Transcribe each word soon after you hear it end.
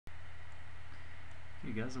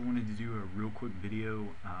Hey guys, I wanted to do a real quick video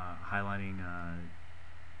highlighting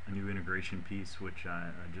a new integration piece which I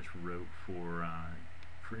just wrote for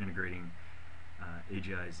integrating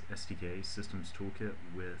AGI's STK Systems Toolkit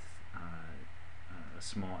with a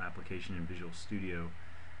small application in Visual Studio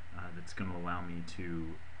that's going to allow me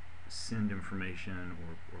to send information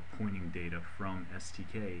or pointing data from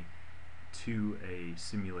STK to a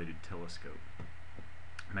simulated telescope.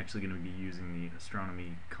 I'm actually going to be using the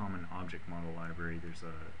AStronomy Common Object Model library. There's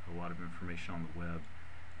a lot of information on the web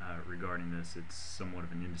regarding this. It's somewhat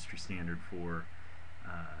of an industry standard for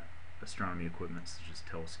astronomy equipment such as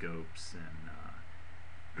telescopes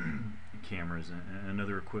and cameras and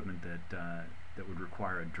other equipment that would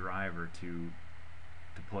require a driver to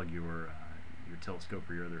plug your telescope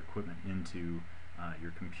or your other equipment into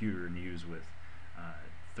your computer and use with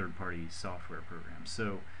third-party software programs.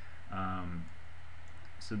 So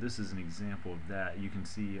this is an example of that. You can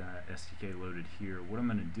see STK loaded here. What I'm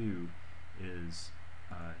going to do is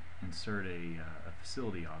insert a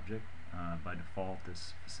facility object. By default,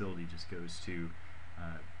 this facility just goes to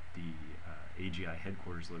the AGI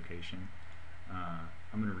headquarters location.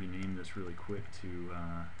 I'm going to rename this really quick to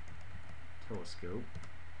telescope.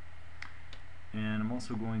 And I'm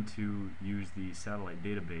also going to use the satellite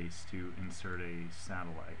database to insert a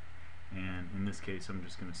satellite. And in this case, I'm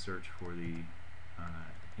just going to search for the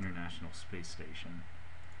International Space Station,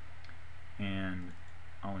 and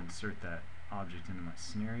I'll insert that object into my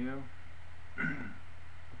scenario.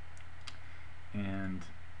 And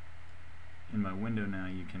in my window now,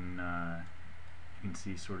 you can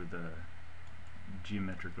see sort of the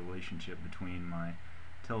geometric relationship between my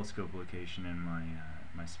telescope location and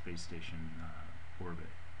my space station orbit.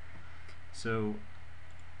 So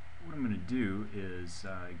what I'm going to do is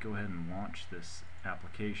go ahead and launch this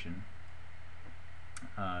application.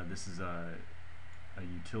 This is a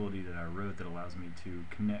utility that I wrote that allows me to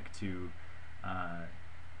connect to a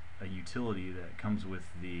utility that comes with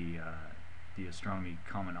the AStronomy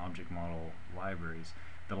Common Object Model libraries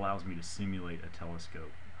that allows me to simulate a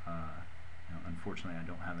telescope. Unfortunately, I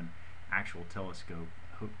don't have an actual telescope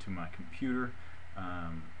hooked to my computer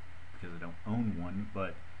because I don't own one,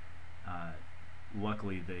 but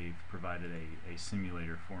luckily they've provided a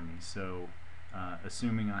simulator for me. So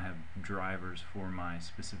assuming I have drivers for my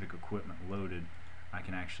specific equipment loaded, I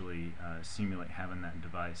can actually simulate having that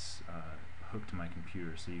device hooked to my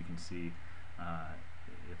computer. So you can see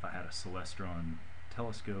if I had a Celestron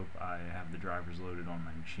telescope, I have the drivers loaded on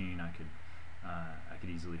my machine. I could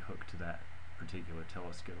easily hook to that particular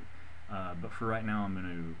telescope. But for right now, I'm going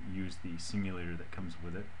to use the simulator that comes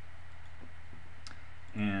with it.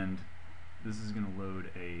 And this is going to load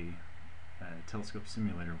a telescope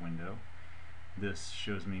simulator window. This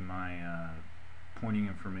shows me my pointing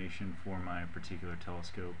information for my particular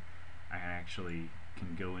telescope. I actually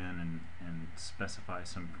can go in and specify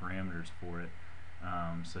some parameters for it,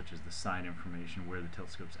 such as the side information, where the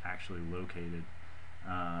telescope's actually located,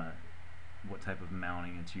 what type of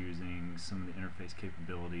mounting it's using, some of the interface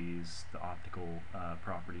capabilities, the optical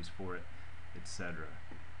properties for it, etc.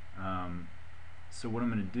 So what I'm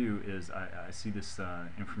going to do is I see this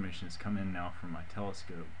information has come in now from my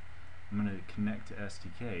telescope. I'm going to connect to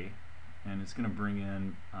STK, and it's going to bring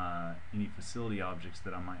in any facility objects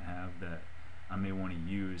that I might have that I may want to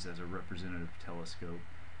use as a representative telescope,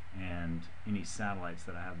 and any satellites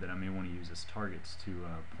that I have that I may want to use as targets to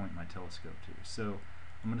point my telescope to. So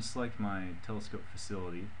I'm going to select my telescope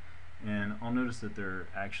facility, and I'll notice that they're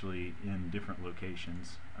actually in different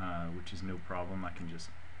locations, which is no problem. I can just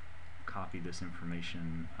copy this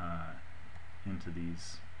information into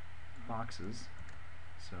these boxes.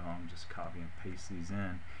 So I'm just copy and paste these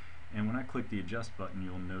in, and when I click the adjust button,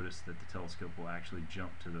 you'll notice that the telescope will actually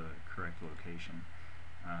jump to the correct location,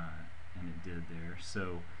 and it did there.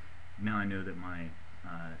 So now I know that my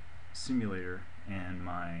simulator and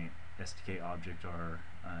my STK object are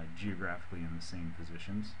geographically in the same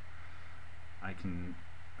positions. I can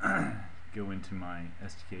go into my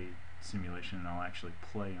STK simulation, and I'll actually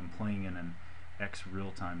I'm playing in an X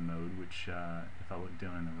real-time mode, which if I look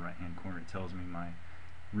down in the right hand corner, it tells me my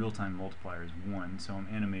real-time multiplier is 1, so I'm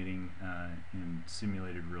animating in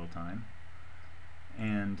simulated real-time.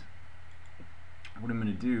 And what I'm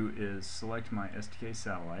going to do is select my STK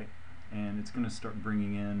satellite, and it's going to start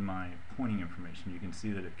bringing in my pointing information. You can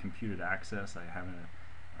see that it computed access. I have an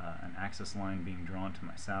access line being drawn to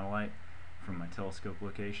my satellite from my telescope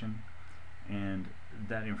location, and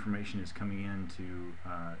that information is coming into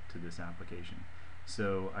to this application.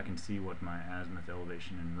 So I can see what my azimuth,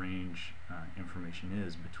 elevation, and range information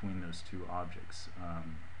is between those two objects,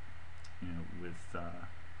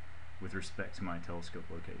 with respect to my telescope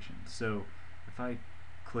location. So If I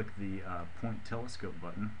click the point telescope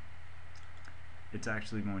button, it's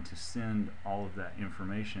actually going to send all of that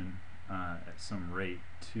information at some rate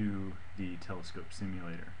to the telescope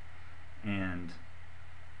simulator. And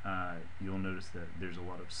you'll notice that there's a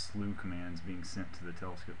lot of slew commands being sent to the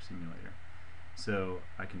telescope simulator. So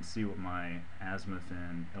I can see what my azimuth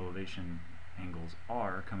and elevation angles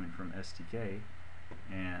are coming from STK,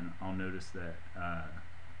 and I'll notice that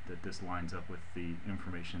that this lines up with the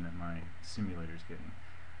information that my simulator is getting.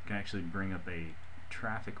 I can actually bring up a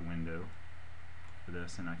traffic window for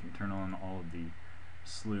this, and I can turn on all of the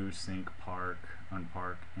slew, sync, park,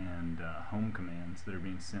 unpark, and home commands that are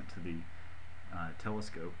being sent to the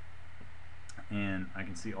telescope, and I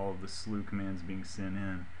can see all of the slew commands being sent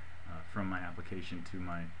in from my application to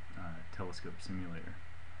my telescope simulator.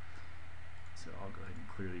 So I'll go ahead and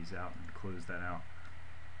clear these out and close that out.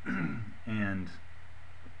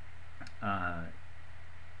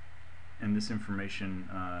 And this information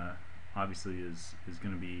obviously is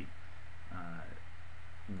going to be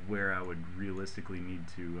where I would realistically need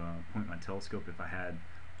to point my telescope. If I had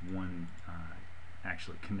one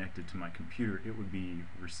actually connected to my computer, it would be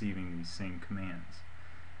receiving these same commands.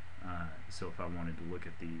 So if I wanted to look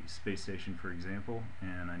at the space station, for example,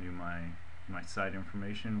 and I knew my site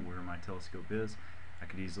information, where my telescope is, I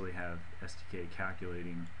could easily have STK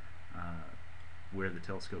calculating where the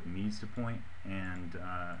telescope needs to point, and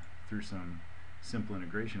through some simple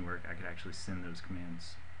integration work, I could actually send those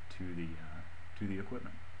commands to the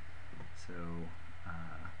equipment. So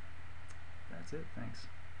that's it. Thanks.